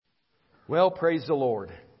Well, praise the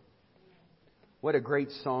Lord. What a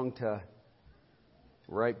great song to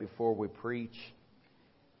write before we preach.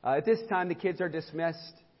 At this time, the kids are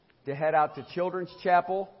dismissed to head out to Children's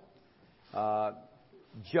Chapel.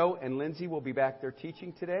 Joe and Lindsay will be back there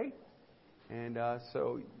teaching today. And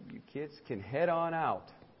so you kids can head on out.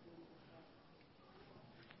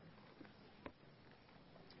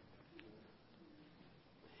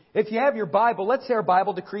 If you have your Bible, let's say our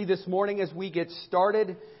Bible decree this morning as we get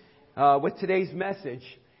started with today's message.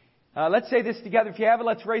 Let's say this together. If you have it,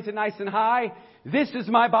 let's raise it nice and high. This is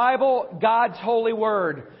my Bible, God's holy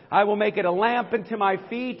word. I will make it a lamp unto my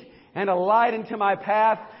feet and a light unto my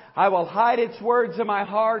path. I will hide its words in my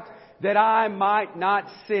heart that I might not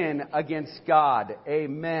sin against God.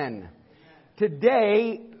 Amen.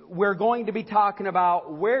 Today, we're going to be talking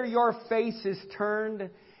about where your face is turned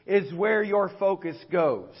is where your focus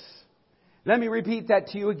goes. Let me repeat that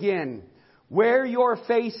to you again. Where your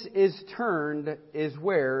face is turned is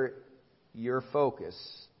where your focus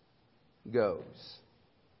goes.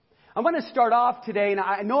 I'm going to start off today, and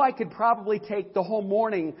I know I could probably take the whole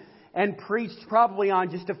morning and preach probably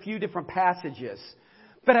on just a few different passages.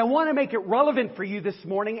 But I want to make it relevant for you this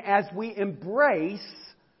morning as we embrace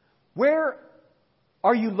where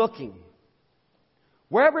are you looking?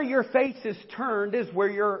 Wherever your face is turned is where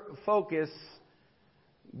your focus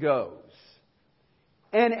goes.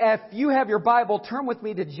 And if you have your Bible, turn with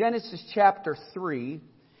me to Genesis chapter 3.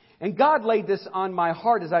 And God laid this on my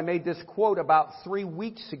heart as I made this quote about 3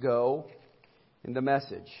 weeks ago in the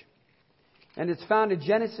message. And it's found in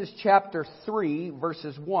Genesis chapter 3,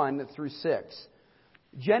 verses 1 through 6.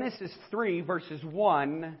 Genesis 3, verses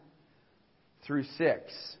 1 through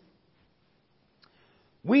 6.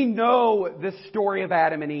 We know the story of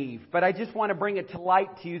Adam and Eve, but I just want to bring it to light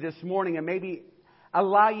to you this morning and maybe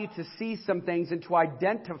allow you to see some things and to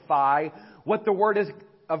identify what the Word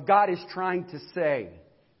of God is trying to say.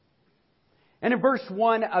 And in verse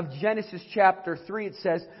 1 of Genesis chapter 3, it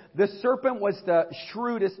says, "The serpent was the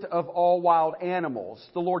shrewdest of all wild animals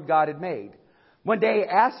the Lord God had made. One day he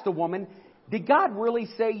asked the woman, 'Did God really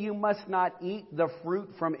say you must not eat the fruit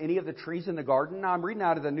from any of the trees in the garden?'" Now I'm reading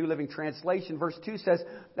out of the New Living Translation. Verse 2 says,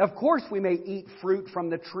 "Of course we may eat fruit from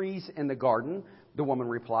the trees in the garden," the woman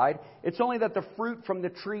replied. "It's only that the fruit from the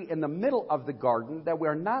tree in the middle of the garden that we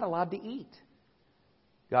are not allowed to eat.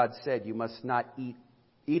 God said you must not eat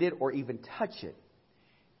it or even touch it.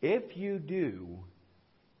 If you do,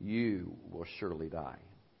 you will surely die."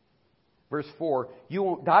 Verse 4, "You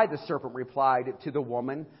won't die," the serpent replied to the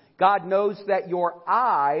woman. "God knows that your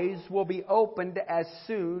eyes will be opened as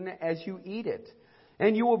soon as you eat it,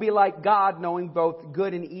 and you will be like God, knowing both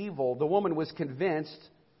good and evil." The woman was convinced.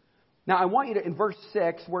 Now I want you to, in verse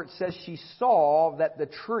 6, where it says she saw that the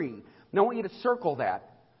tree. Now I want you to circle that.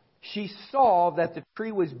 She saw that the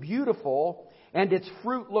tree was beautiful and its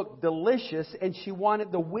fruit looked delicious, and she wanted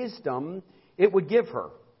the wisdom it would give her.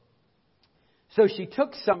 So she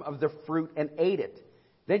took some of the fruit and ate it.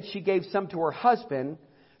 Then she gave some to her husband,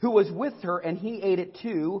 who was with her, and he ate it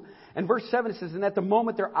too. And verse 7 says, "And at the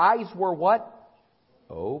moment their eyes were" what?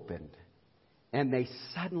 Opened. "And they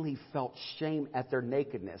suddenly felt shame at their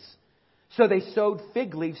nakedness. So they sewed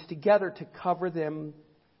fig leaves together to cover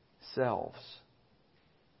themselves."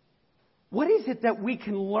 What is it that we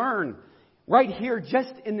can learn right here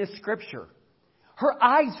just in this scripture? Her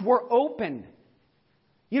eyes were opened.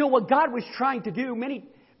 You know what God was trying to do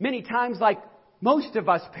many times, like most of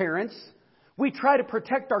us parents, we try to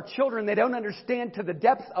protect our children. They don't understand to the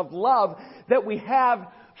depth of love that we have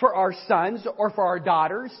for our sons or for our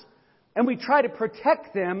daughters. And we try to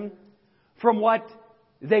protect them from what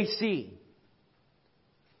they see.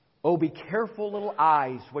 Oh, be careful, little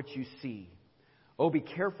eyes, what you see. Oh, be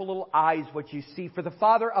careful, little eyes, what you see. For the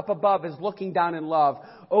Father up above is looking down in love.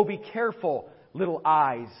 Oh, be careful, little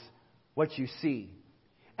eyes, what you see.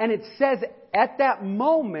 And it says at that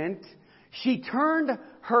moment, she turned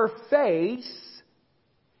her face,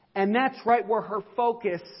 and that's right where her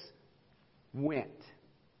focus went.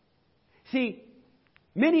 See,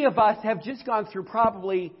 many of us have just gone through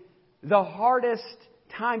probably the hardest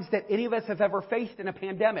times that any of us have ever faced in a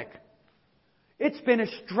pandemic. It's been a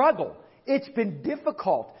struggle. It's been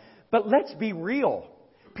difficult. But let's be real.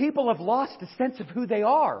 People have lost a sense of who they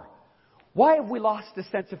are. Why have we lost a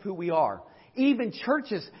sense of who we are? Even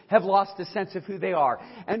churches have lost a sense of who they are.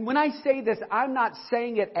 And when I say this, I'm not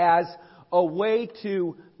saying it as a way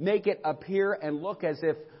to make it appear and look as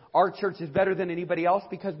if our church is better than anybody else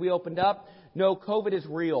because we opened up. No, COVID is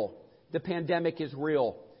real. The pandemic is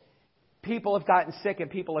real. People have gotten sick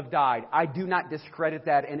and people have died. I do not discredit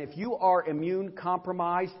that. And if you are immune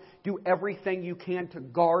compromised, do everything you can to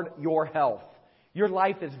guard your health. Your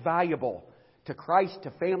life is valuable to Christ,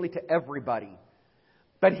 to family, to everybody.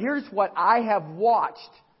 But here's what I have watched,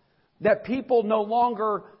 that people no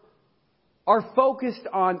longer are focused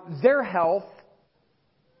on their health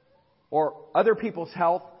or other people's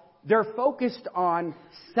health. They're focused on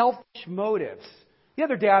selfish motives. The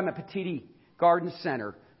other day I'm at Petiti Garden Center.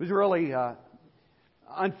 It was really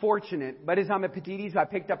unfortunate. But as I'm at Petiti's, I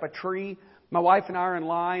picked up a tree. My wife and I are in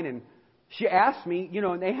line, and she asked me,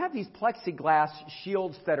 and they have these plexiglass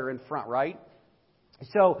shields that are in front, right?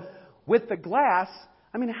 So with the glass,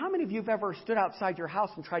 how many of you have ever stood outside your house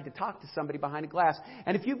and tried to talk to somebody behind a glass?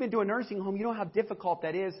 And if you've been to a nursing home, you know how difficult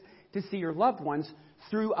that is to see your loved ones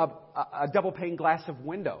through a double pane glass of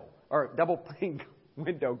window, or double pane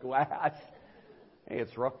window glass. Hey,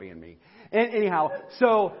 it's rough being me. And anyhow,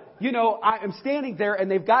 so, I'm standing there and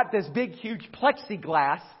they've got this big, huge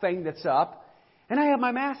plexiglass thing that's up, and I have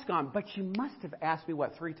my mask on. But she must have asked me,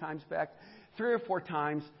 3 times back? 3 or 4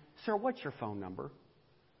 times, "Sir, what's your phone number?"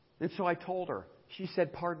 And so I told her. She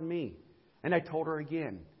said, "Pardon me." And I told her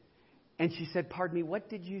again. And she said, "Pardon me, what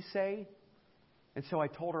did you say?" And so I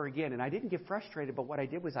told her again. And I didn't get frustrated, but what I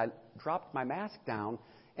did was I dropped my mask down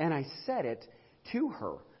and I said it to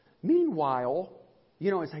her. Meanwhile,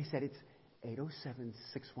 as I said, it's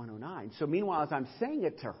 807-6109. So meanwhile, as I'm saying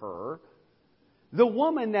it to her, the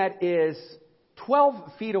woman that is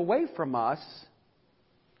 12 feet away from us,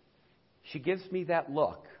 she gives me that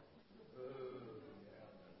look.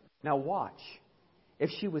 Now watch. If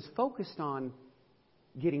she was focused on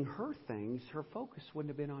getting her things, her focus wouldn't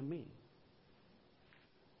have been on me.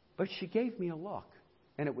 But she gave me a look,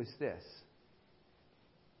 and it was this.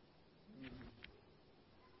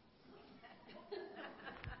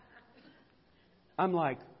 I'm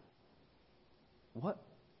like, what?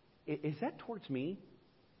 Is that towards me?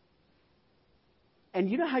 And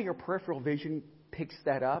you know how your peripheral vision picks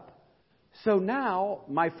that up? So now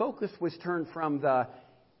my focus was turned from the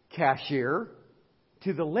cashier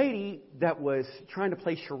to the lady that was trying to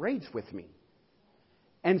play charades with me.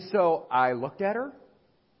 And so I looked at her,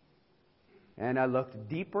 and I looked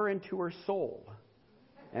deeper into her soul.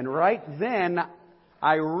 And right then,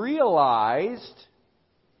 I realized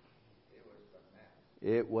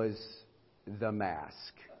it was the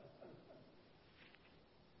mask.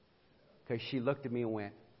 Because she looked at me and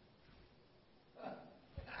went,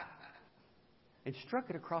 and struck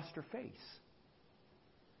it across her face.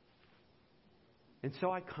 And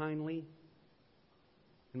so I kindly,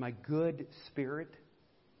 in my good spirit,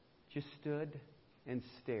 just stood and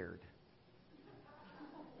stared.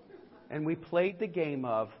 And we played the game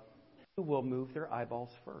of who will move their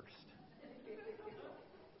eyeballs first.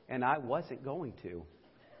 And I wasn't going to.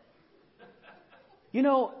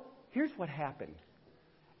 Here's what happened.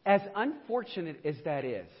 As unfortunate as that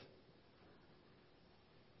is,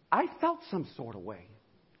 I felt some sort of way.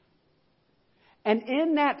 And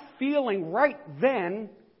in that feeling right then,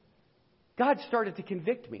 God started to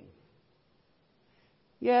convict me.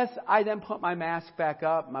 Yes, I then put my mask back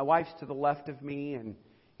up. My wife's to the left of me, and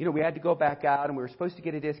we had to go back out, and we were supposed to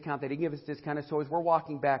get a discount. They didn't give us a discount, and so as we're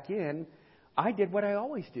walking back in, I did what I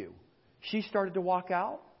always do. She started to walk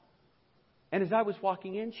out, and as I was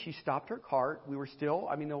walking in, she stopped her cart. We were still,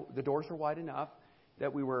 the doors were wide enough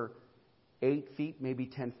that we were 8 feet, maybe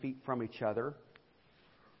 10 feet from each other.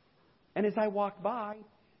 And as I walked by,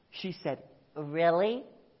 she said, "Really?"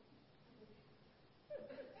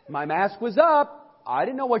 My mask was up. I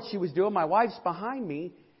didn't know what she was doing. My wife's behind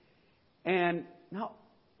me. And now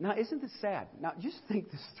isn't this sad? Now, just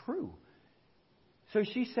think this through. So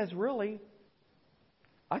she says, "Really?"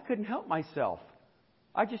 I couldn't help myself.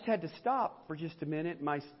 I just had to stop for just a minute.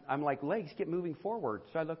 I'm like, legs, get moving forward.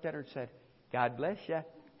 So I looked at her and said, "God bless you.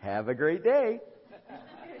 Have a great day."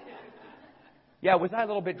 Yeah, was I a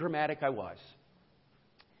little bit dramatic? I was.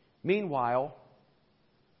 Meanwhile,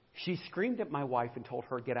 she screamed at my wife and told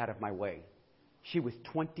her, "Get out of my way." She was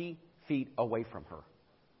 20 feet away from her.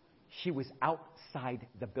 She was outside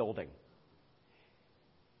the building.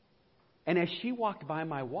 And as she walked by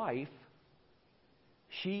my wife,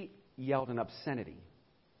 she yelled an obscenity.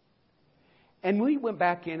 And we went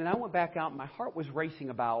back in, and I went back out, and my heart was racing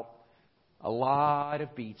about a lot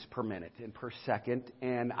of beats per minute and per second,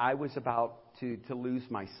 and I was about to lose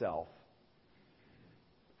myself.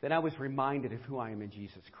 Then I was reminded of who I am in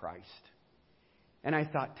Jesus Christ. And I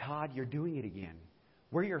thought, Todd, you're doing it again.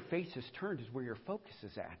 Where your face is turned is where your focus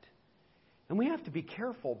is at. And we have to be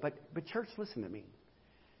careful, but church, listen to me.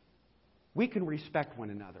 We can respect one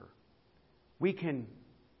another. We can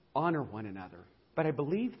honor one another. But I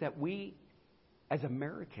believe that we, as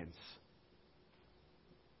Americans,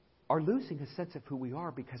 are losing a sense of who we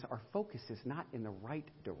are because our focus is not in the right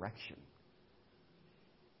direction.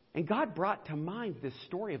 And God brought to mind this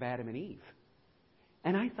story of Adam and Eve.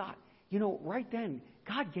 And I thought, right then,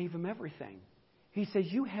 God gave them everything. He says,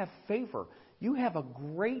 you have favor. You have a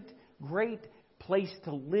great, great place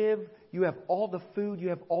to live. You have all the food. You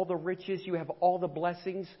have all the riches. You have all the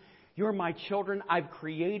blessings. You're my children. I've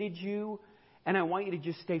created you. And I want you to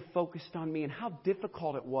just stay focused on me. And how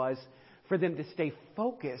difficult it was for them to stay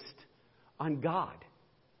focused on God.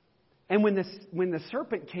 And when the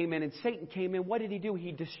serpent came in and Satan came in, what did he do?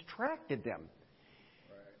 He distracted them.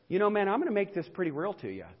 Right. Man, I'm going to make this pretty real to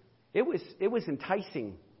you. It was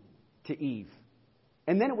enticing to Eve.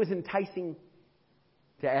 And then it was enticing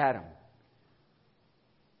to Adam.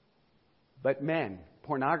 But men,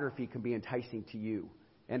 pornography can be enticing to you.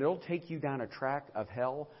 And it'll take you down a track of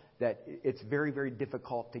hell that it's very, very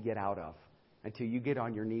difficult to get out of until you get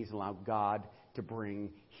on your knees and allow God to bring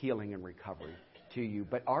healing and recovery to you.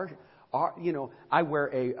 But I wear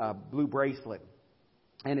a blue bracelet,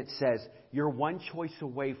 and it says, you're one choice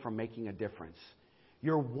away from making a difference.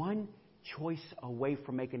 You're one choice away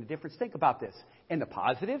from making a difference. Think about this, in the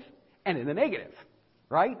positive and in the negative,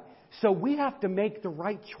 right? So we have to make the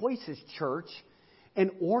right choices, church,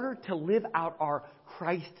 in order to live out our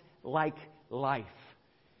Christ-like life.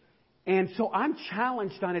 And so I'm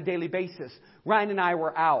challenged on a daily basis. Ryan and I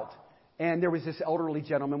were out, and there was this elderly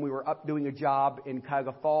gentleman. We were up doing a job in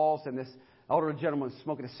Cuyahoga Falls, and this elderly gentleman was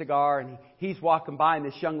smoking a cigar, and he's walking by, and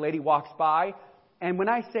this young lady walks by. And when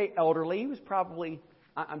I say elderly, he was probably,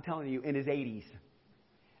 I'm telling you, in his 80s.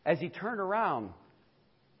 As he turned around,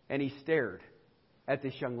 and he stared at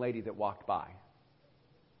this young lady that walked by.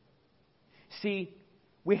 See,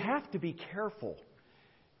 we have to be careful,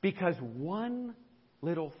 because one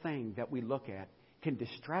little thing that we look at can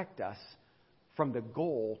distract us from the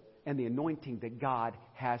goal and the anointing that God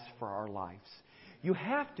has for our lives. You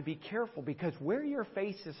have to be careful, because where your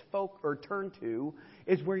face is turned to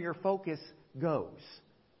is where your focus goes.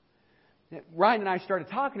 Ryan and I started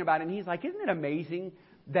talking about it, and he's like, isn't it amazing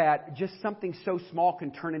that just something so small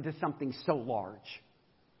can turn into something so large?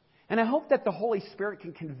 And I hope that the Holy Spirit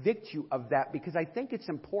can convict you of that, because I think it's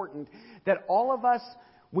important that all of us,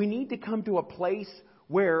 we need to come to a place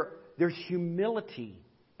where there's humility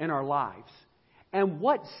in our lives. And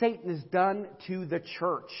what Satan has done to the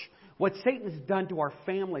church, what Satan has done to our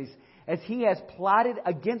families, as he has plotted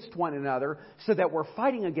against one another so that we're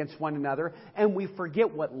fighting against one another, and we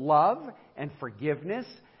forget what love and forgiveness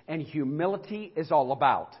and humility is all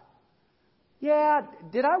about. Yeah,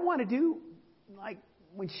 did I want to do, like,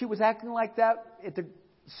 when she was acting like that at the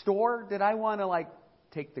store, did I want to,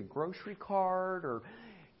 take the grocery cart or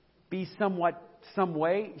be some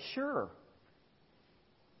way? Sure.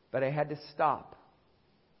 But I had to stop,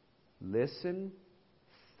 listen,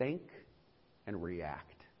 think, and react.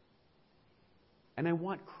 And I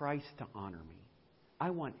want Christ to honor me. I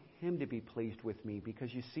want Him to be pleased with me,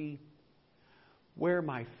 because you see, where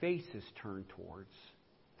my face is turned towards,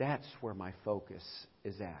 that's where my focus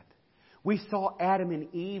is at. We saw Adam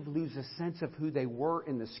and Eve lose a sense of who they were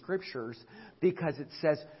in the Scriptures, because it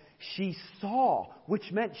says she saw,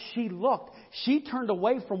 which meant she looked. She turned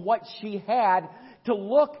away from what she had to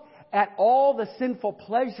look at all the sinful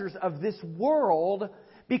pleasures of this world,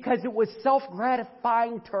 because it was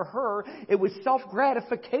self-gratifying to her. It was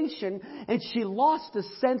self-gratification, and she lost a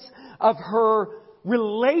sense of her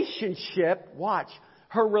relationship,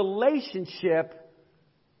 her relationship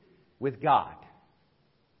with God.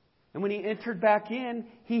 And when He entered back in,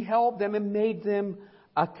 He held them and made them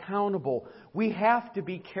accountable. We have to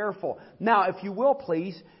be careful. Now, if you will,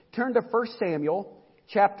 please, turn to 1 Samuel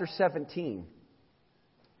chapter 17.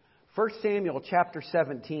 1 Samuel chapter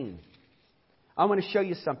 17. I want to show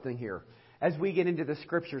you something here as we get into the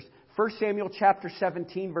Scriptures. 1 Samuel chapter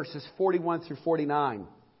 17, verses 41 through 49.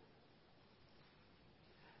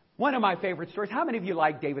 One of my favorite stories. How many of you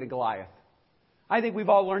like David and Goliath? I think we've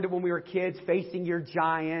all learned it when we were kids, facing your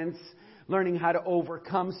giants, learning how to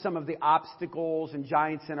overcome some of the obstacles and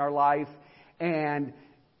giants in our life. And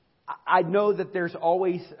I know that there's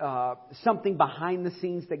always something behind the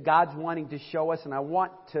scenes that God's wanting to show us, and I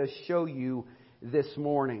want to show you this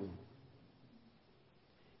morning.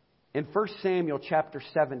 In 1 Samuel chapter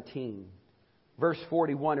 17, verse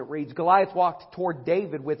 41, it reads, Goliath walked toward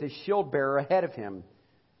David with his shield bearer ahead of him.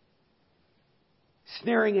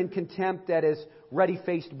 Sneering in contempt at his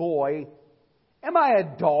ruddy-faced boy, "Am I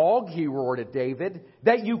a dog," he roared at David,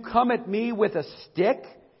 "that you come at me with a stick?"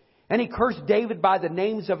 And he cursed David by the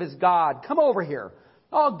names of his God. "Come over here.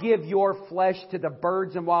 I'll give your flesh to the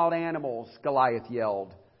birds and wild animals," Goliath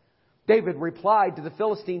yelled. David replied to the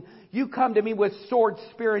Philistine, "You come to me with sword,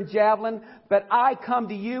 spear, and javelin, but I come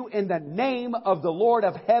to you in the name of the Lord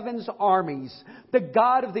of heaven's armies, the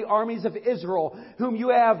God of the armies of Israel, whom you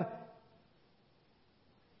have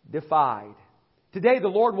defied. Today the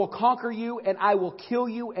Lord will conquer you, and I will kill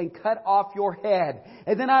you and cut off your head.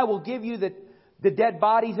 And then I will give you the dead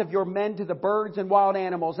bodies of your men to the birds and wild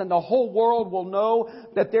animals, and the whole world will know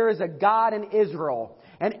that there is a God in Israel.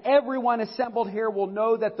 And everyone assembled here will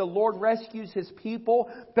know that the Lord rescues His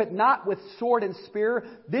people, but not with sword and spear.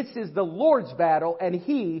 This is the Lord's battle, and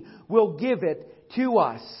He will give it to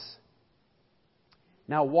us."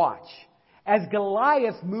 Now watch. As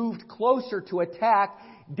Goliath moved closer to attack,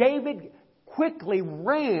 David quickly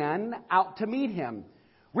ran out to meet him.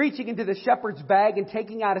 Reaching into the shepherd's bag and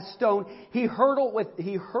taking out a stone, he hurled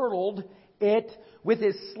it with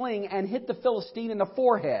his sling and hit the Philistine in the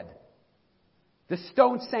forehead. The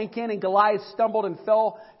stone sank in and Goliath stumbled and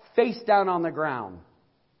fell face down on the ground.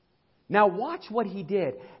 Now watch what he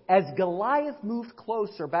did. As Goliath moved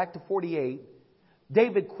closer, back to 48,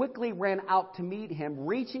 David quickly ran out to meet him.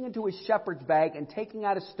 Reaching into his shepherd's bag and taking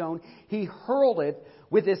out a stone, he hurled it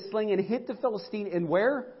with his sling and hit the Philistine in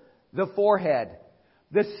where? The forehead.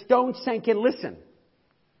 The stone sank in. Listen.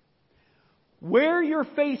 Where your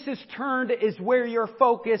face is turned is where your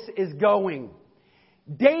focus is going.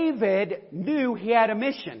 David knew he had a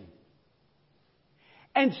mission.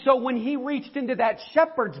 And so when he reached into that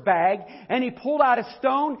shepherd's bag and he pulled out a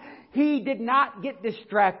stone, he did not get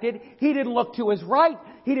distracted. He didn't look to his right.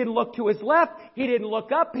 He didn't look to his left. He didn't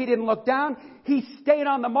look up. He didn't look down. He stayed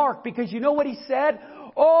on the mark, because you know what he said?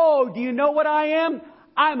 "Oh, do you know what I am?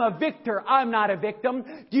 I'm a victor. I'm not a victim.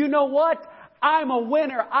 Do you know what? I'm a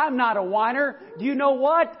winner. I'm not a whiner. Do you know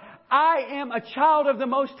what? I am a child of the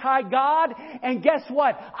Most High God. And guess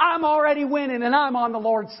what? I'm already winning, and I'm on the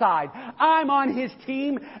Lord's side. I'm on His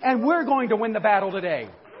team, and we're going to win the battle today."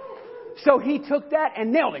 So he took that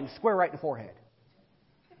and nailed him square right in the forehead.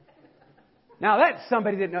 Now that's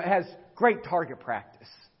somebody that has great target practice,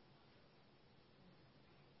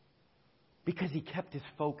 because he kept his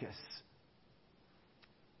focus.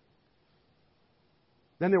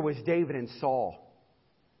 Then there was David and Saul.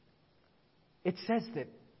 It says that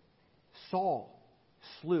Saul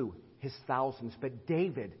slew his thousands, but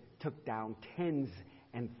David took down tens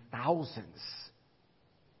and thousands.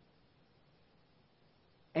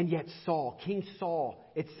 And yet King Saul,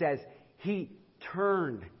 it says, he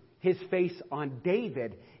turned his face on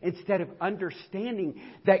David instead of understanding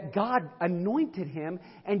that God anointed him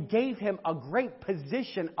and gave him a great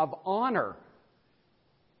position of honor.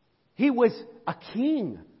 He was a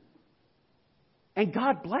king, and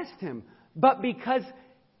God blessed him. But because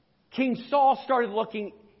King Saul started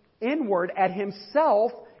looking inward at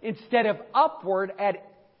himself instead of upward at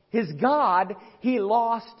his God, he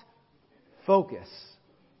lost focus.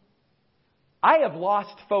 I have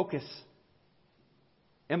lost focus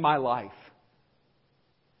in my life.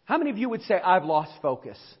 How many of you would say, "I've lost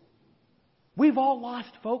focus"? We've all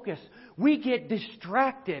lost focus. We get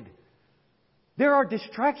distracted. There are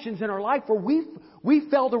distractions in our life where we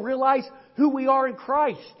fail to realize who we are in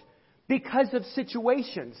Christ because of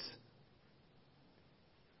situations.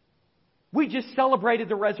 We just celebrated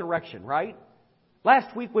the resurrection, right?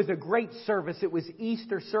 Last week was a great service. It was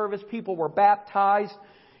Easter service. People were baptized.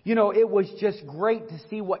 You know, it was just great to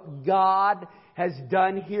see what God has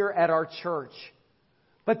done here at our church.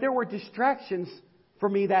 But there were distractions for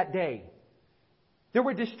me that day. There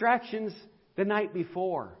were distractions the night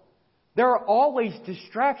before. There are always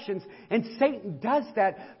distractions, and Satan does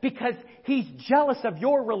that because he's jealous of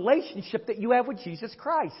your relationship that you have with Jesus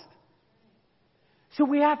Christ. So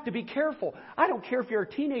we have to be careful. I don't care if you're a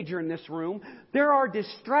teenager in this room. There are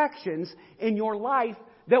distractions in your life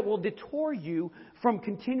that will detour you from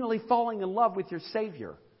continually falling in love with your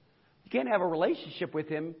Savior. You can't have a relationship with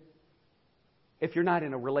Him if you're not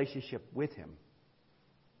in a relationship with Him.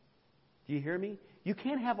 Do you hear me? You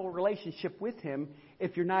can't have a relationship with Him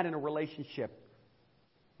if you're not in a relationship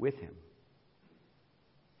with Him.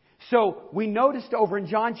 So we noticed over in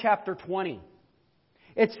John chapter 20,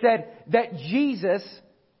 it said that Jesus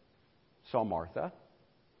saw Martha.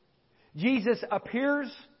 Jesus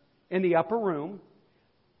appears in the upper room.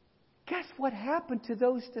 Guess what happened to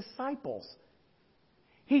those disciples?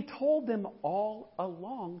 He told them all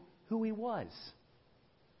along who He was.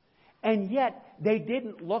 And yet, they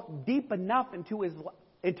didn't look deep enough into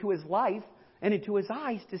his life and into His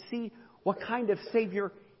eyes to see what kind of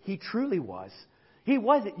Savior He truly was. He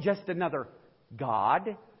wasn't just another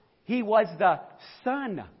God. He was the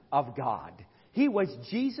Son of God. He was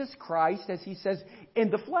Jesus Christ, as He says, in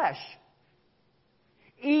the flesh.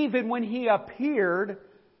 Even when He appeared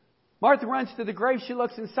Martha runs to the grave. She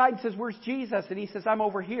looks inside and says, "Where's Jesus?" And he says, "I'm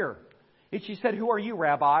over here." And she said, "Who are you,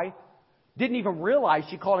 Rabbi?" Didn't even realize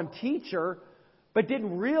she called him teacher, but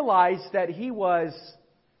didn't realize that he was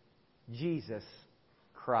Jesus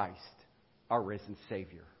Christ, our risen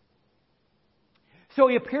Savior. So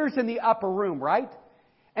he appears in the upper room, right?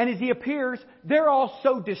 And as he appears, they're all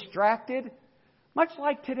so distracted. Much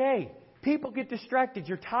like today. People get distracted.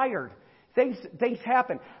 You're tired. Things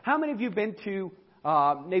happen. How many of you have been to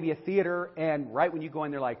maybe a theater and right when you go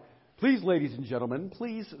in, they're like, "Please, ladies and gentlemen,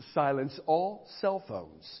 please silence all cell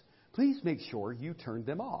phones. Please make sure you turn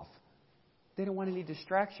them off." They don't want any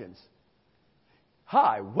distractions.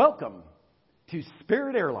 "Hi, welcome to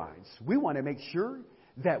Spirit Airlines. We want to make sure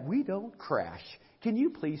that we don't crash. Can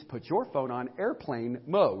you please put your phone on airplane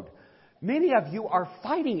mode?" Many of you are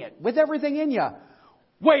fighting it with everything in you.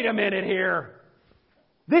 Wait a minute here.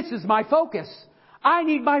 This is my focus. I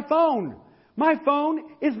need my phone. My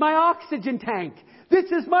phone is my oxygen tank.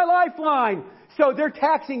 This is my lifeline. So they're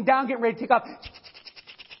taxiing down, getting ready to take off.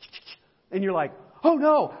 And you're like, "Oh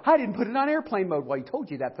no, I didn't put it on airplane mode." Well, he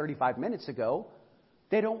told you that 35 minutes ago.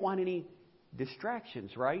 They don't want any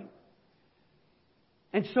distractions, right?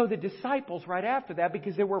 And so the disciples, right after that,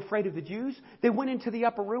 because they were afraid of the Jews, they went into the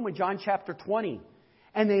upper room in John chapter 20.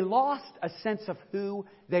 And they lost a sense of who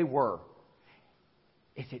they were.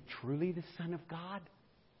 Is it truly the Son of God?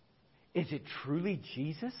 Is it truly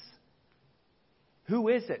Jesus? Who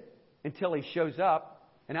is it? Until he shows up.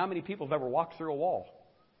 And how many people have ever walked through a wall?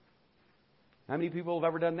 How many people have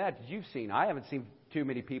ever done that that you've seen? I haven't seen too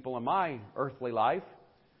many people in my earthly life.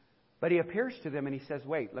 But he appears to them and he says,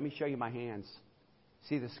 "Wait, let me show you my hands.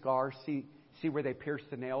 See the scars? See where they pierced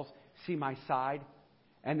the nails? See my side?"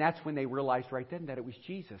 And that's when they realized right then that it was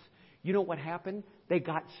Jesus. You know what happened? They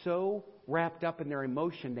got so wrapped up in their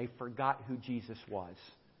emotion, they forgot who Jesus was.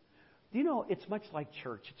 Do you know, it's much like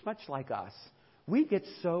church. It's much like us. We get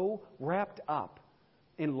so wrapped up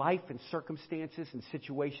in life and circumstances and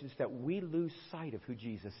situations that we lose sight of who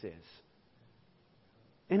Jesus is.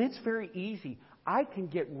 And it's very easy. I can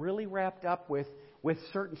get really wrapped up with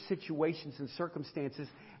certain situations and circumstances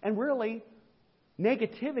and really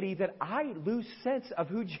negativity that I lose sense of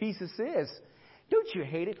who Jesus is. Don't you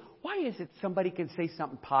hate it? Why is it somebody can say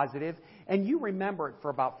something positive and you remember it for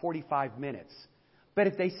about 45 minutes? But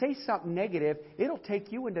if they say something negative, it'll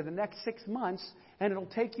take you into the next 6 months and it'll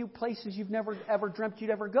take you places you've never ever dreamt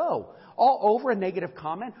you'd ever go. All over a negative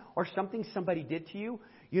comment or something somebody did to you.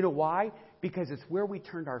 You know why? Because it's where we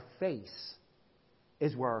turned our face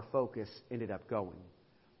is where our focus ended up going.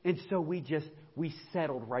 And so we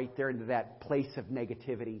settled right there into that place of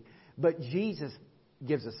negativity. But Jesus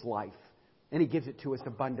gives us life. And He gives it to us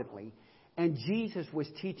abundantly. And Jesus was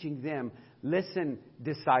teaching them, "Listen,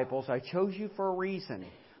 disciples, I chose you for a reason.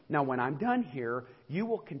 Now, when I'm done here, you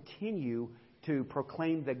will continue to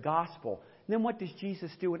proclaim the gospel." And then what does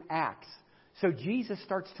Jesus do in Acts? So Jesus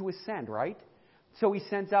starts to ascend, right? So He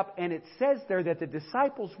sends up, and it says there that the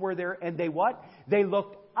disciples were there, and they what? They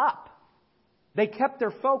looked up. They kept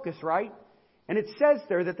their focus, right? And it says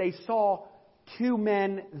there that they saw 2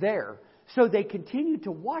 men there. So they continued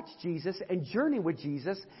to watch Jesus and journey with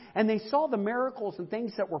Jesus, and they saw the miracles and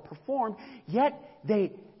things that were performed, yet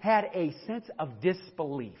they had a sense of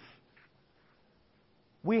disbelief.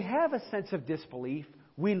 We have a sense of disbelief.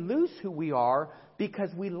 We lose who we are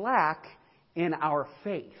because we lack in our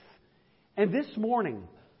faith. And this morning,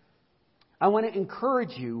 I want to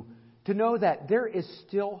encourage you to know that there is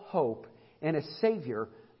still hope and a Savior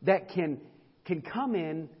that can come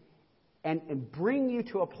in and bring you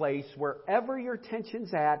to a place wherever your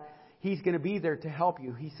tension's at, He's going to be there to help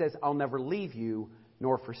you. He says, "I'll never leave you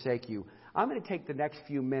nor forsake you." I'm going to take the next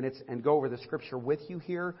few minutes and go over the Scripture with you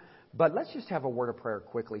here. But let's just have a word of prayer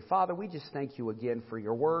quickly. Father, we just thank you again for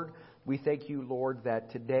your word. We thank you, Lord,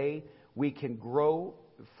 that today we can grow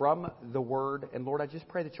from the word. And Lord, I just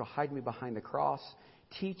pray that you'll hide me behind the cross.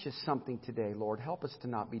 Teach us something today, Lord. Help us to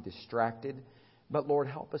not be distracted. But Lord,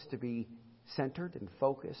 help us to be centered and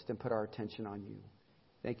focused and put our attention on you.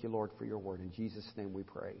 Thank you, Lord, for your word. In Jesus' name we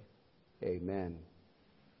pray. Amen.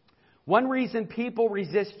 One reason people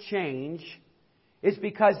resist change is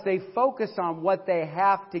because they focus on what they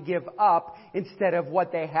have to give up instead of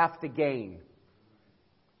what they have to gain.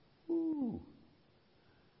 Ooh.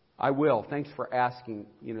 I will. Thanks for asking,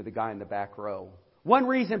 the guy in the back row. One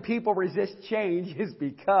reason people resist change is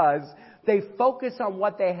because they focus on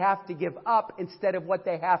what they have to give up instead of what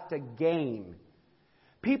they have to gain.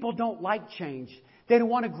 People don't like change. They don't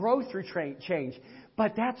want to grow through change.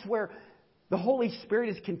 But that's where the Holy Spirit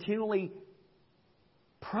is continually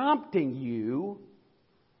prompting you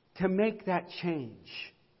to make that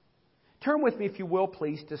change. Turn with me, if you will,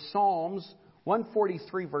 please, to Psalms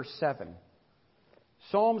 143, verse 7.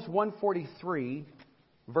 Psalms 143,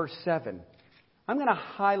 verse 7. I'm going to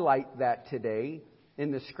highlight that today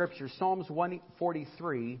in the Scripture. Psalms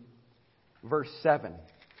 143, verse 7.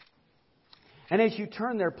 And as you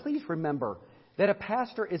turn there, please remember that a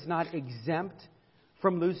pastor is not exempt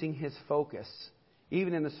from losing his focus.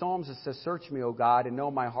 Even in the Psalms it says, "Search me, O God, and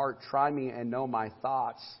know my heart. Try me and know my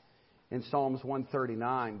thoughts," in Psalms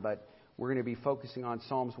 139. But we're going to be focusing on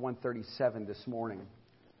Psalms 137 this morning.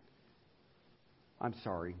 I'm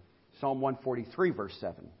sorry. Psalm 143, verse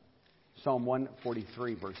 7. Psalm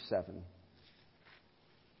 143, verse 7.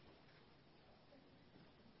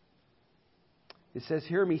 It says,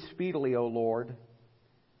 "Hear me speedily, O Lord.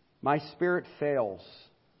 My spirit fails.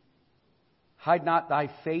 Hide not thy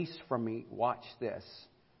face from me." Watch this.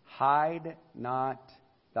 "Hide not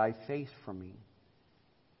thy face from me,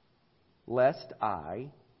 lest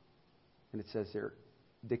I," and it says there,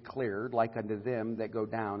 "declared like unto them that go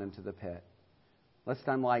down into the pit." Lest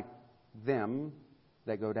I'm like them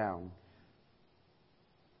that go down.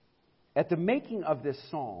 At the making of this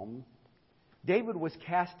psalm, David was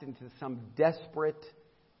cast into some desperate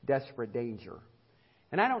danger.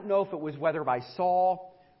 And I don't know if it was whether by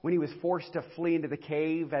Saul, when he was forced to flee into the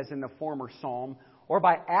cave, as in the former psalm, or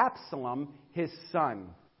by Absalom, his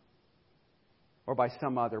son, or by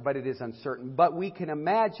some other, but it is uncertain. But we can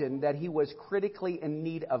imagine that he was critically in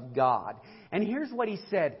need of God. And here's what he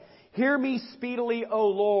said: "Hear me speedily, O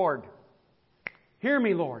Lord." Hear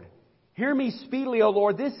me, Lord. Hear me speedily, O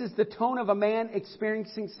Lord. This is the tone of a man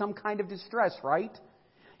experiencing some kind of distress, right?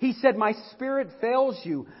 He said, "My spirit fails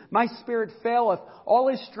you. My spirit faileth." All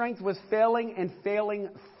his strength was failing, and failing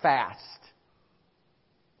fast.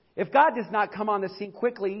 If God does not come on the scene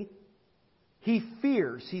quickly, he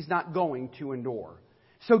fears he's not going to endure.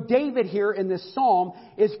 So David here in this psalm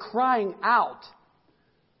is crying out.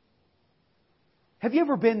 Have you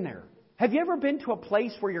ever been there? Have you ever been to a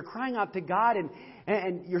place where you're crying out to God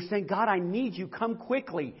and you're saying, "God, I need you. Come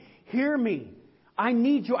quickly. Hear me. I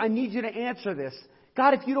need you. I need you to answer this.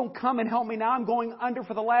 God, if you don't come and help me now, I'm going under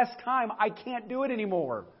for the last time. I can't do it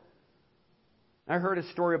anymore." I heard a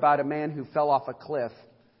story about a man who fell off a cliff.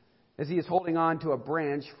 As he is holding on to a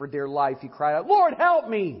branch for dear life, he cried out, "Lord, help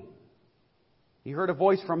me!" He heard a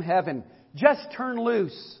voice from heaven, "Just turn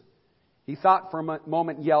loose." He thought for a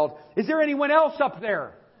moment and yelled, "Is there anyone else up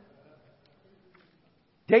there?"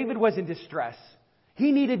 David was in distress.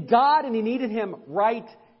 He needed God, and he needed Him right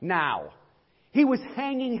now. He was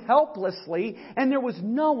hanging helplessly, and there was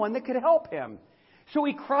no one that could help him. So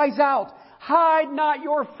he cries out, "Hide not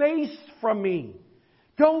your face from me.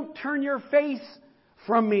 Don't turn your face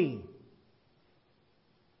from me."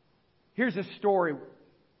 Here's a story.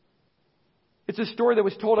 It's a story that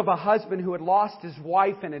was told of a husband who had lost his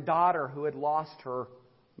wife and a daughter who had lost her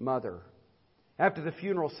mother. After the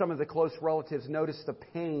funeral, some of the close relatives noticed the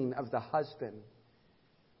pain of the husband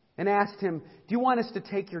and asked him, "Do you want us to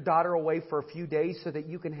take your daughter away for a few days so that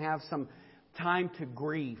you can have some time to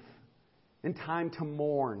grieve and time to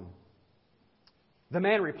mourn?" The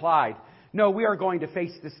man replied, "No, we are going to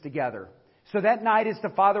face this together." So that night, as the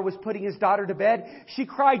father was putting his daughter to bed, she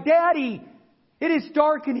cried, "Daddy, it is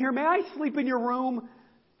dark in here. May I sleep in your room?"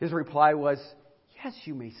 His reply was, "Yes,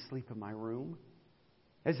 you may sleep in my room."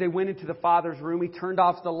 As they went into the father's room, he turned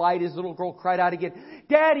off the light. His little girl cried out again,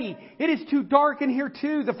 "Daddy, it is too dark in here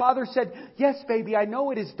too." The father said, "Yes, baby, I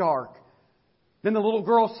know it is dark." Then the little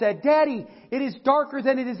girl said, "Daddy, it is darker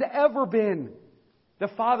than it has ever been." The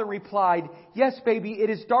father replied, "Yes, baby,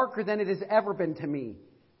 it is darker than it has ever been to me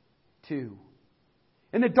too."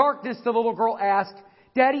 In the darkness, the little girl asked,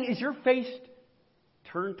 "Daddy, is your face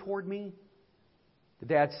turned toward me?" The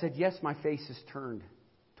dad said, "Yes, my face is turned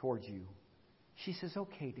towards you." She says,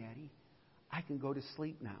 "Okay, Daddy, I can go to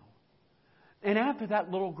sleep now." And after that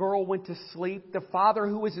little girl went to sleep, the father,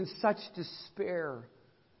 who was in such despair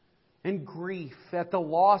and grief at the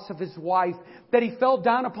loss of his wife, that he fell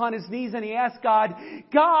down upon his knees and he asked God,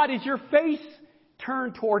 "God, is your face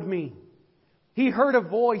turned toward me?" He heard a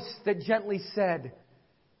voice that gently said,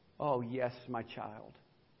 "Oh, yes, my child,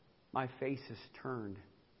 my face is turned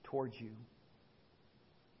towards you."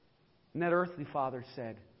 And that earthly father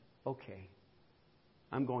said, "Okay,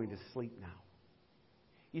 I'm going to sleep now."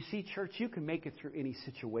 You see, church, you can make it through any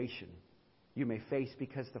situation you may face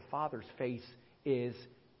because the Father's face is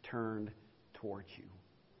turned towards you.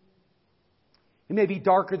 It may be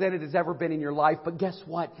darker than it has ever been in your life, but guess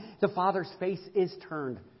what? The Father's face is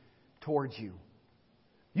turned towards you.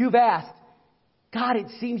 You've asked, "God, it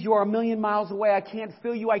seems you are a million miles away. I can't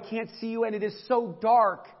feel you. I can't see you, and it is so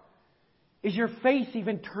dark. Is your face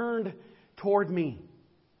even turned toward me?"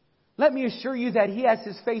 Let me assure you that He has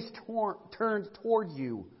His face turned toward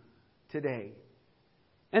you today.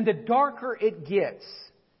 And the darker it gets,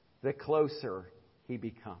 the closer He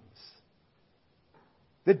becomes.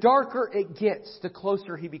 The darker it gets, the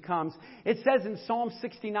closer He becomes. It says in Psalm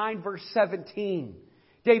 69, verse 17,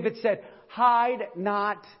 David said, "Hide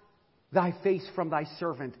not thy face from thy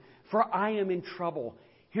servant, for I am in trouble.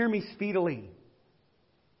 Hear me speedily."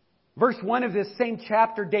 Verse 1 of this same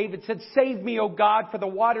chapter, David said, "Save me, O God, for the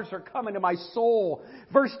waters are coming to my soul."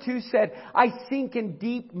 Verse 2 said, "I sink in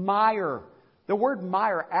deep mire." The word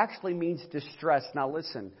mire actually means distress. Now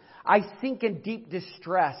listen, I sink in deep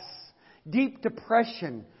distress, deep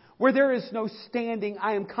depression, where there is no standing.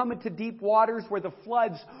 I am coming to deep waters where the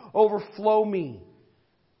floods overflow me.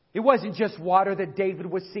 It wasn't just water that David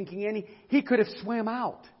was sinking in. He could have swam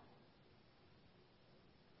out.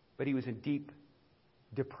 But he was in deep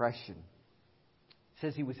depression. It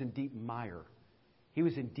says he was in deep mire. He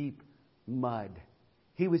was in deep mud.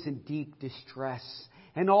 He was in deep distress.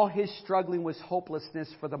 And all his struggling was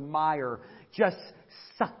hopelessness, for the mire just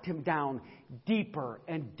sucked him down deeper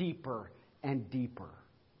and deeper and deeper.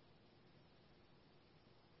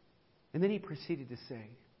 And then he proceeded to say,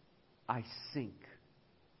 "I sink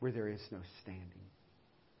where there is no standing."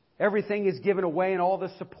 Everything is given away and all the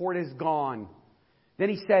support is gone. Then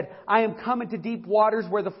he said, "I am coming to deep waters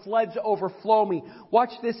where the floods overflow me."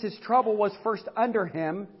 Watch this. His trouble was first under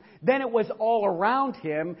him. Then it was all around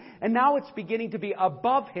him. And now it's beginning to be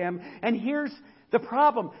above him. And here's the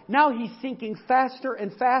problem. Now he's sinking faster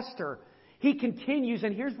and faster. He continues,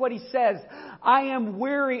 and here's what he says. "I am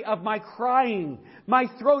weary of my crying. My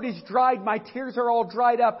throat is dried. My tears are all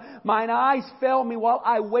dried up. Mine eyes fail me while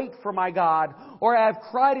I wait for my God. Or I have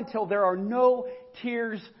cried until there are no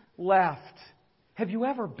tears left." Have you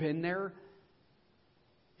ever been there?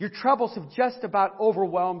 Your troubles have just about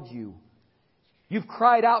overwhelmed you. You've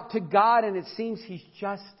cried out to God and it seems He's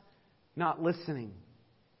just not listening.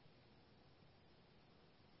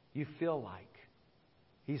 You feel like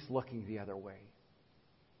He's looking the other way.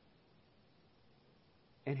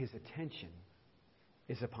 And His attention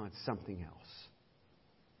is upon something else.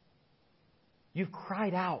 You've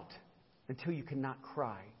cried out until you cannot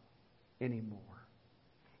cry anymore.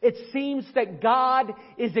 It seems that God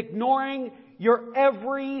is ignoring your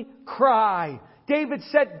every cry. David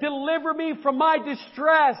said, "Deliver me from my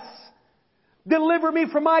distress. Deliver me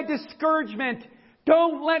from my discouragement.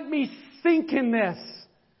 Don't let me sink in this.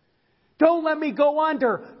 Don't let me go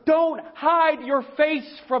under. Don't hide your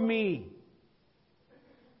face from me."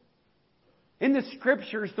 In the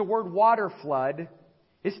Scriptures, the word water flood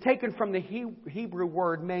is taken from the Hebrew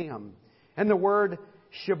word mayim and the word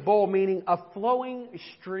Shebol, meaning a flowing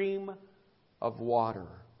stream of water.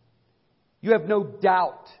 You have no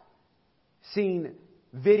doubt seen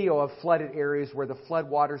video of flooded areas where the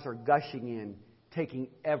floodwaters are gushing in, taking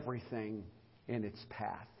everything in its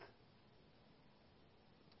path.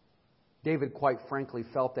 David, quite frankly,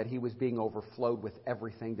 felt that he was being overflowed with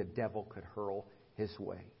everything the devil could hurl his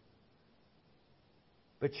way.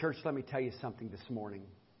 But church, let me tell you something this morning.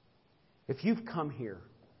 If you've come here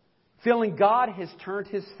feeling God has turned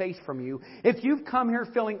His face from you, if you've come here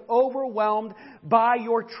feeling overwhelmed by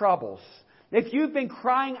your troubles, if you've been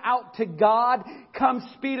crying out to God, "Come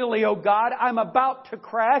speedily, O God, I'm about to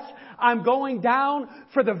crash. I'm going down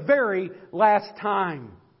for the very last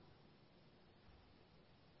time."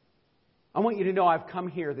 I want you to know I've come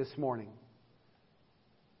here this morning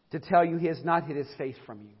to tell you He has not hid His face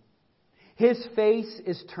from you. His face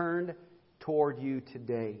is turned toward you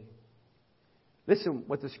today. Listen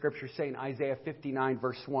what the Scriptures say in Isaiah 59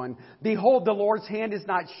 verse 1. "Behold, the Lord's hand is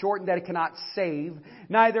not shortened that it cannot save,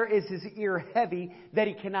 neither is His ear heavy that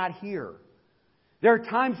He cannot hear." There are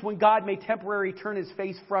times when God may temporarily turn His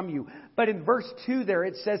face from you. But in verse 2 there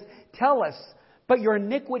it says, "Tell us, but your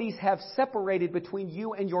iniquities have separated between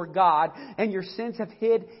you and your God, and your sins have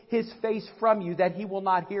hid His face from you that He will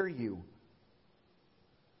not hear you."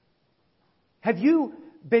 Have you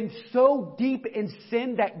been so deep in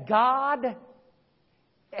sin that God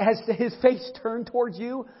has His face turned towards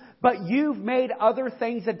you, but you've made other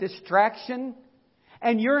things a distraction,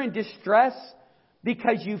 and you're in distress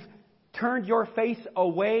because you've turned your face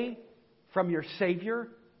away from your Savior?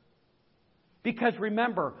 Because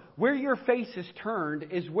remember, where your face is turned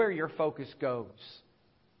is where your focus goes.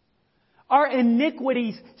 Our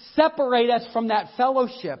iniquities separate us from that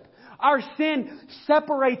fellowship. Our sin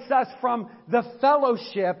separates us from the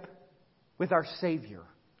fellowship with our Savior.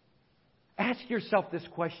 Ask yourself this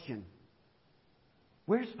question.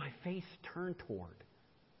 Where's my face turned toward?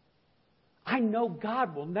 I know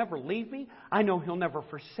God will never leave me. I know He'll never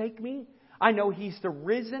forsake me. I know He's the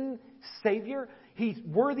risen Savior. He's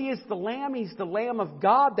worthy as the Lamb. He's the Lamb of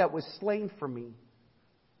God that was slain for me.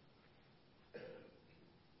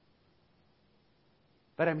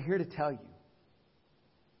 But I'm here to tell you,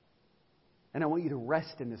 and I want you to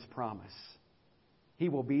rest in this promise, He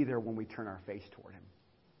will be there when we turn our face toward Him.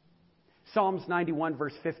 Psalms 91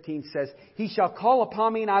 verse 15 says, He shall call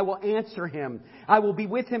upon me and I will answer him. I will be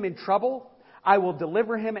with him in trouble. I will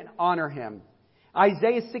deliver him and honor him.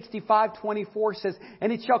 Isaiah 65:24 says,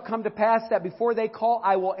 And it shall come to pass that before they call,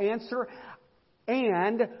 I will answer,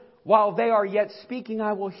 and while they are yet speaking,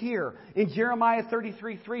 I will hear. In Jeremiah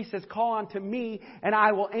 33:3 says, Call unto me, and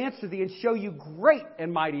I will answer thee, and show you great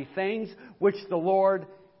and mighty things, which the Lord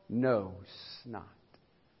knows not.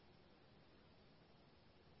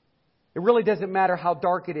 It really doesn't matter how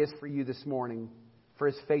dark it is for you this morning, for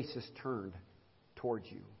His face is turned towards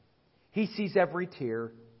you. He sees every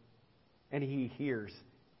tear, and He hears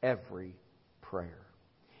every prayer.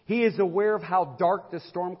 He is aware of how dark the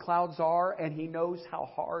storm clouds are, and He knows how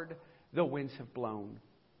hard the winds have blown.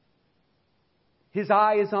 His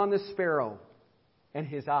eye is on the sparrow, and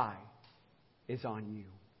His eye is on you.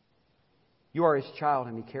 You are His child,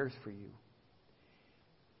 and He cares for you.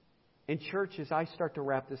 In church, as I start to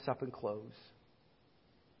wrap this up and close,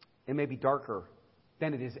 it may be darker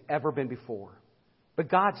than it has ever been before. But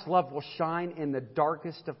God's love will shine in the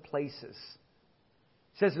darkest of places.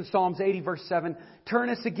 It says in Psalms 80 verse 7, Turn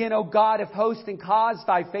us again, O God of hosts, and cause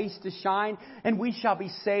Thy face to shine, and we shall be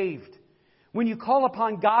saved. When you call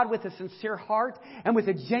upon God with a sincere heart and with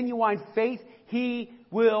a genuine faith, He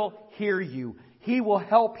will hear you. He will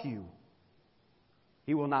help you.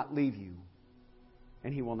 He will not leave you.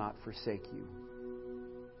 And He will not forsake you.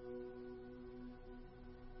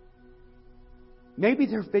 Maybe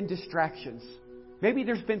there have been distractions. Maybe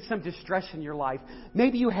there's been some distress in your life.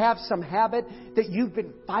 Maybe you have some habit that you've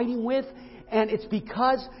been fighting with, and it's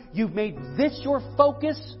because you've made this your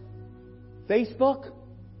focus. Facebook,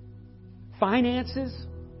 finances,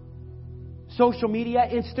 social media,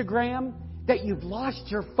 Instagram, that you've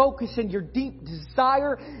lost your focus and your deep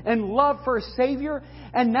desire and love for a Savior.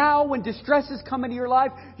 And now when distress has come into your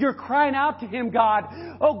life, you're crying out to Him, God,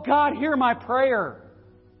 oh God, hear my prayer.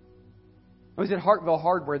 I was at Hartville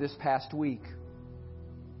Hardware this past week.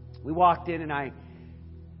 We walked in and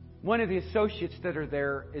one of the associates that are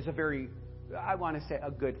there is a very, I want to say,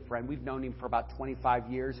 a good friend. We've known him for about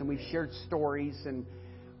 25 years, and we've shared stories, and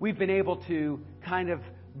we've been able to kind of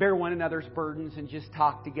bear one another's burdens and just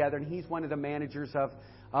talk together. And he's one of the managers of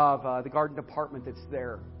the garden department that's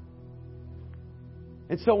there.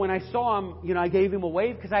 And so when I saw him, I gave him a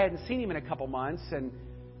wave because I hadn't seen him in a couple months. And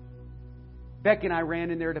Becky and I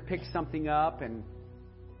ran in there to pick something up, and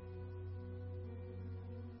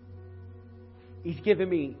he's giving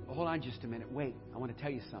me, hold on just a minute, wait, I want to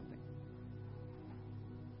tell you something.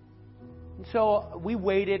 And so we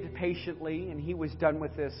waited patiently, and he was done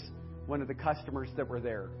with this, one of the customers that were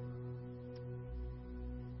there.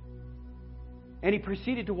 And he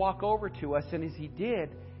proceeded to walk over to us, and as he did,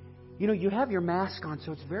 you have your mask on,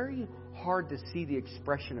 so it's very hard to see the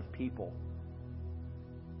expression of people.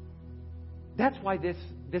 That's why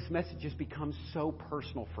this message has become so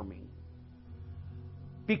personal for me.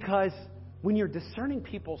 Because when you're discerning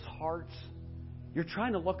people's hearts, you're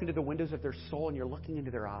trying to look into the windows of their soul, and you're looking into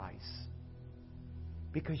their eyes.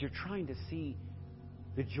 Because you're trying to see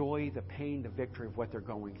the joy, the pain, the victory of what they're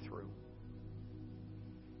going through.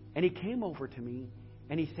 And he came over to me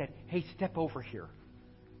and he said, hey, step over here.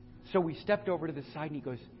 So we stepped over to the side and he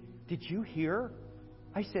goes, did you hear?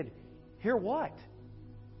 I said, hear what?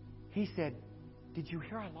 He said, did you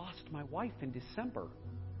hear I lost my wife in December?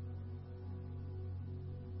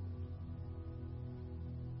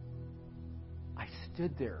 I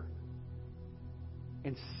stood there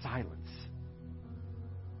in silence.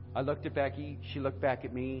 I looked at Becky. She looked back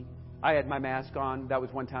at me. I had my mask on. That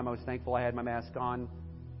was one time I was thankful I had my mask on.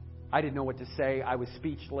 I didn't know what to say. I was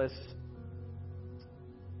speechless.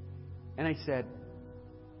 And I said,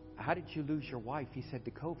 how did you lose your wife? He said,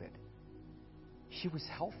 to COVID. She was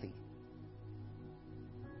healthy.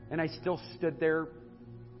 And I still stood there,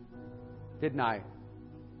 didn't I?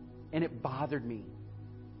 And it bothered me.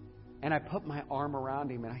 And I put my arm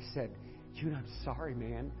around him and I said, June, I'm sorry,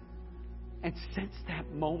 man. And since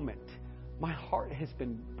that moment, my heart has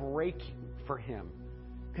been breaking for him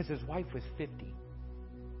because his wife was 50.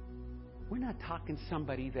 We're not talking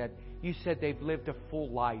somebody that you said they've lived a full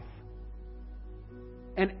life.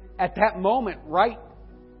 And at that moment, right,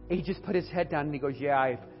 he just put his head down and he goes, yeah,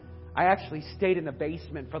 I actually stayed in the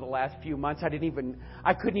basement for the last few months.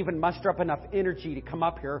 I couldn't even muster up enough energy to come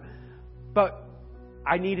up here. But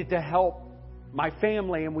I needed to help my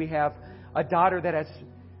family, and we have a daughter that has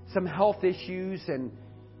some health issues, and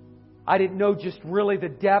I didn't know just really the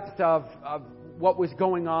depth of what was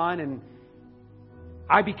going on, and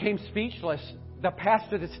I became speechless. The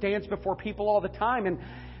pastor that stands before people all the time and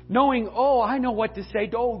knowing, I know what to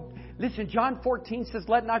say. Listen, John 14 says,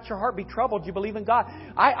 let not your heart be troubled. You believe in God.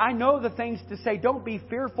 I know the things to say. Don't be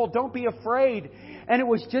fearful. Don't be afraid. And it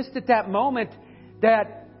was just at that moment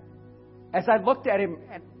that as I looked at him,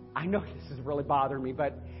 and I know this is really bothering me,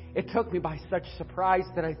 but it took me by such surprise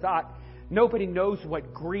that I thought, nobody knows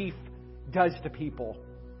what grief does to people.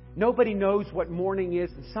 Nobody knows what mourning is.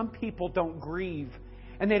 And some people don't grieve.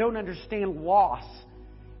 And they don't understand loss.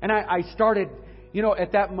 And I started,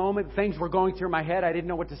 at that moment, things were going through my head. I didn't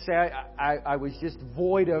know what to say. I was just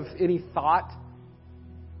void of any thought.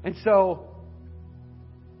 And so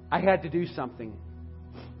I had to do something.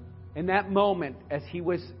 In that moment,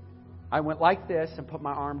 I went like this and put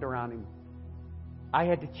my arm around him. I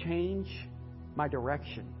had to change my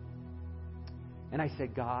direction. And I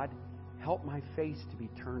said, God, help my face to be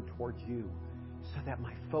turned towards you, so that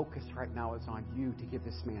my focus right now is on you to give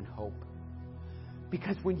this man hope.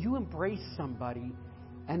 Because when you embrace somebody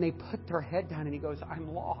and they put their head down and he goes,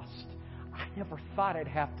 I'm lost. I never thought I'd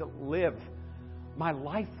have to live my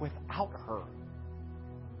life without her.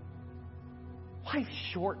 Life's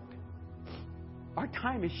short. Our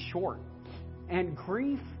time is short. And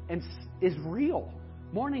grief is real.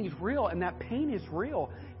 Mourning is real. And that pain is real.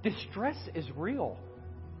 Distress is real.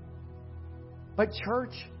 But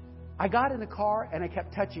church, I got in the car and I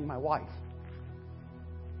kept touching my wife.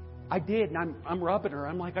 I did, and I'm rubbing her.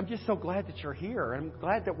 I'm like, I'm just so glad that you're here. I'm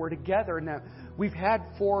glad that we're together and that we've had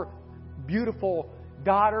 4 beautiful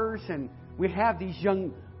daughters and we have these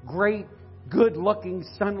young, great, good-looking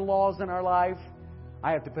son-in-laws in our life.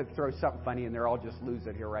 I have to throw something funny in there. I'll just lose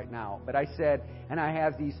it here right now. But I said, and I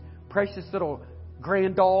have these precious little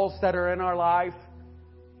grand dolls that are in our life.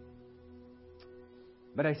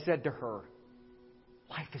 But I said to her,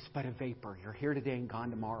 life is but a vapor. You're here today and gone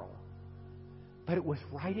tomorrow. But it was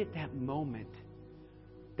right at that moment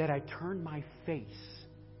that I turned my face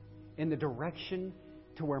in the direction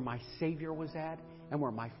to where my Savior was at and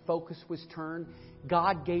where my focus was turned.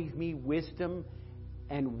 God gave me wisdom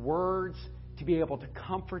and words to be able to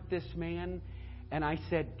comfort this man. And I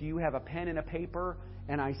said, do you have a pen and a paper?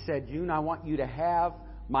 And I said, June, I want you to have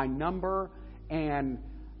my number. And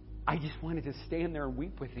I just wanted to stand there and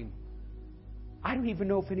weep with him. I don't even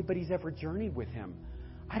know if anybody's ever journeyed with him.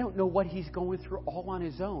 I don't know what he's going through all on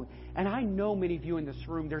his own. And I know many of you in this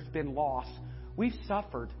room, there's been loss. We've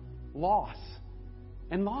suffered loss.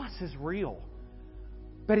 And loss is real.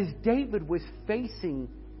 But as David was facing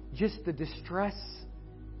just the distress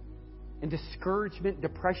and discouragement,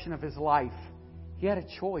 depression of his life, he had a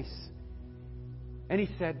choice. And he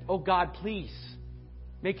said, oh God, please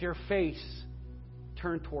make your face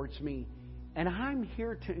turn towards me. And I'm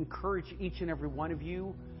here to encourage each and every one of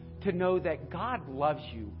you to know that God loves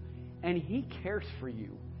you and He cares for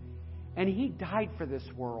you. And He died for this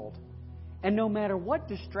world. And no matter what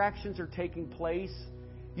distractions are taking place,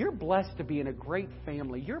 you're blessed to be in a great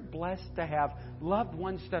family. You're blessed to have loved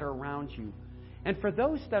ones that are around you. And for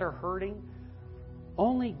those that are hurting,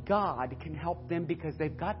 only God can help them because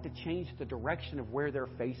they've got to change the direction of where their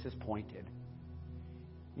face is pointed.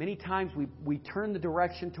 Many times we turn the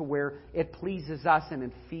direction to where it pleases us and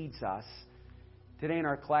it feeds us. Today in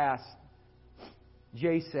our class,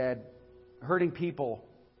 Jay said, hurting people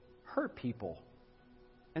hurt people.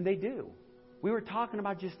 And they do. We were talking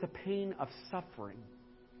about just the pain of suffering.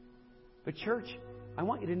 But church, I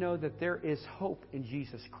want you to know that there is hope in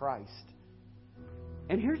Jesus Christ.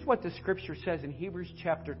 And here's what the Scripture says in Hebrews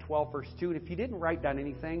chapter 12, verse 2. And if you didn't write down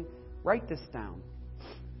anything, write this down.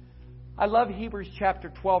 I love Hebrews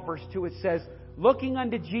chapter 12, verse 2. It says, looking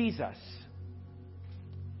unto Jesus,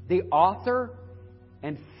 the author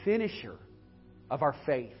and finisher of our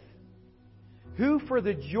faith, who for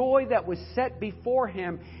the joy that was set before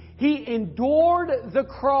Him, He endured the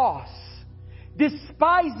cross,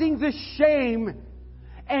 despising the shame,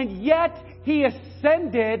 and yet He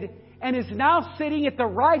ascended and is now sitting at the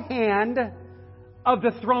right hand of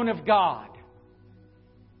the throne of God.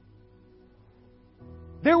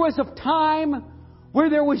 There was a time where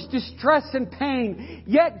there was distress and pain,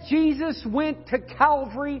 yet Jesus went to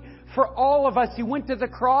Calvary for all of us. He went to the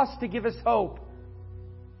cross to give us hope.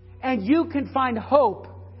 And you can find hope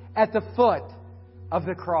at the foot of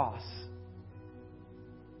the cross.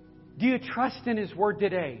 Do you trust in His Word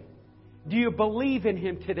today? Do you believe in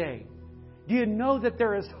Him today? Do you know that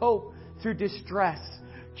there is hope through distress?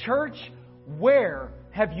 Church, where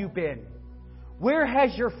have you been? Where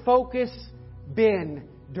has your focus been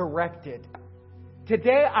directed?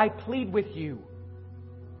 Today I plead with you,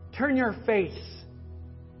 turn your face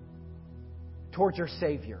towards your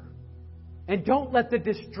Savior. And don't let the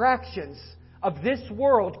distractions of this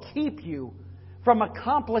world keep you from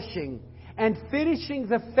accomplishing and finishing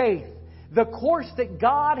the faith, the course that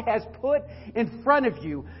God has put in front of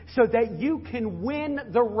you, so that you can win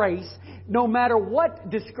the race no matter what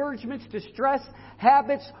discouragements, distress,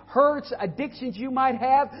 habits, hurts, addictions you might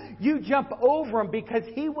have. You jump over them because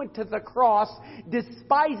He went to the cross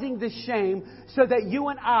despising the shame so that you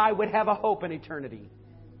and I would have a hope in eternity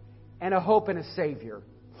and a hope in a Savior.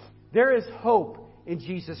 There is hope in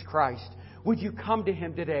Jesus Christ. Would you come to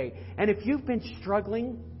Him today? And if you've been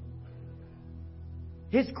struggling,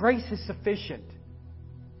 His grace is sufficient.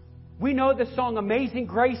 We know the song, Amazing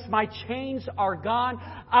Grace, my chains are gone.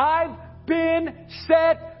 I've been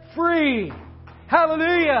set free.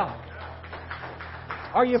 Hallelujah.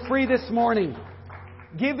 Are you free this morning?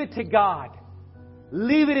 Give it to God.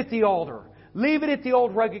 Leave it at the altar. Leave it at the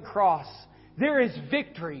old rugged cross. There is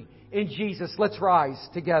victory in Jesus. Let's rise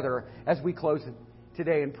together as we close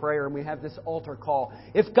today in prayer, and we have this altar call.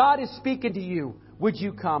 If God is speaking to you, would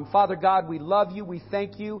you come? Father God, we love you. We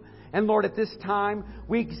thank you. And Lord, at this time,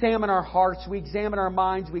 we examine our hearts. We examine our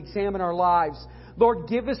minds. We examine our lives. Lord,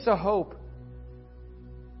 give us a hope.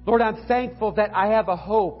 Lord, I'm thankful that I have a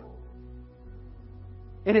hope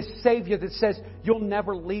in a Savior that says, you'll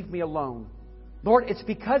never leave me alone. Lord, it's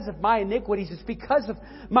because of my iniquities. It's because of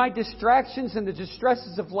my distractions and the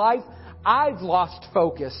distresses of life. I've lost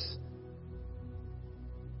focus.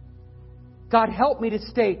 God, help me to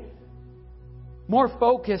stay more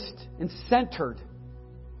focused and centered.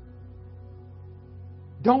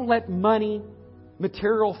 Don't let money,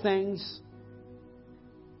 material things,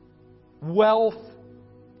 wealth,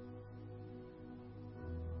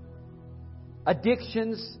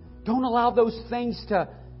 addictions, don't allow those things to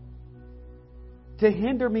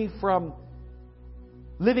hinder me from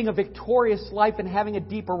living a victorious life and having a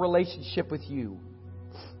deeper relationship with you.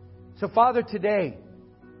 So, Father, today,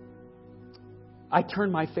 I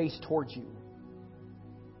turn my face towards you.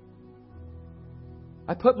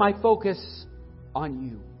 I put my focus on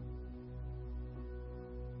you.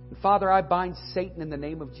 And Father, I bind Satan in the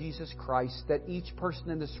name of Jesus Christ, that each person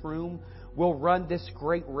in this room will run this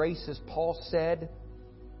great race, as Paul said,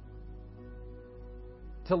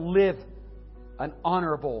 to live an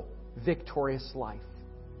honorable, victorious life.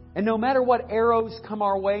 And no matter what arrows come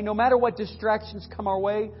our way, no matter what distractions come our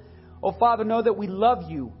way, oh Father, know that we love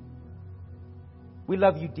you. We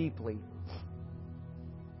love you deeply.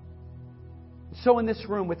 So in this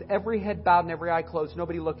room, with every head bowed and every eye closed,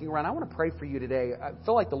 nobody looking around, I want to pray for you today. I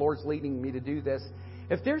feel like the Lord's leading me to do this.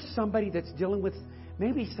 If there's somebody that's dealing with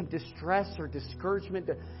maybe some distress or discouragement,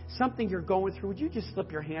 something you're going through, would you just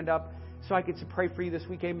slip your hand up so I get to pray for you this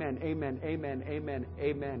week? Amen, amen, amen, amen,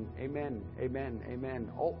 amen, amen, amen,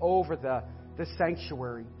 amen. All over the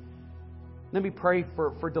sanctuary. Let me pray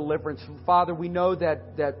for deliverance. Father, we know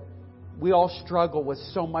that we all struggle with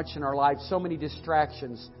so much in our lives, so many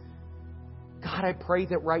distractions. God, I pray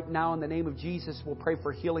that right now in the name of Jesus, we'll pray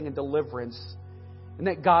for healing and deliverance. And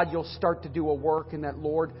that, God, you'll start to do a work, and that,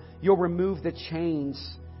 Lord, you'll remove the chains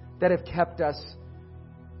that have kept us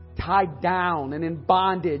tied down and in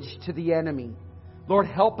bondage to the enemy. Lord,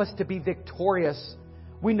 help us to be victorious.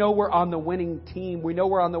 We know we're on the winning team. We know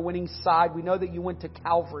we're on the winning side. We know that you went to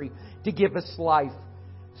Calvary to give us life.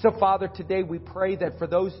 So, Father, today we pray that for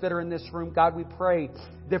those that are in this room, God, we pray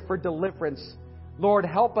that for deliverance, Lord,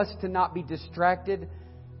 help us to not be distracted,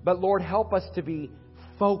 but Lord, help us to be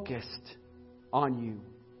focused on you.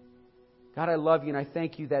 God, I love you, and I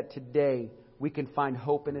thank you that today we can find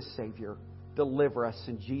hope in a Savior. Deliver us.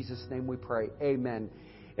 In Jesus' name we pray. Amen.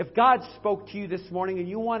 If God spoke to you this morning and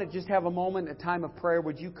you want to just have a moment, a time of prayer,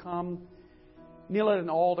 would you come kneel at an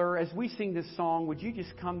altar? As we sing this song, would you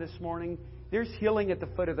just come this morning? There's healing at the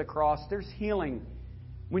foot of the cross. There's healing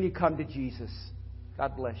when you come to Jesus.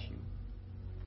 God bless you.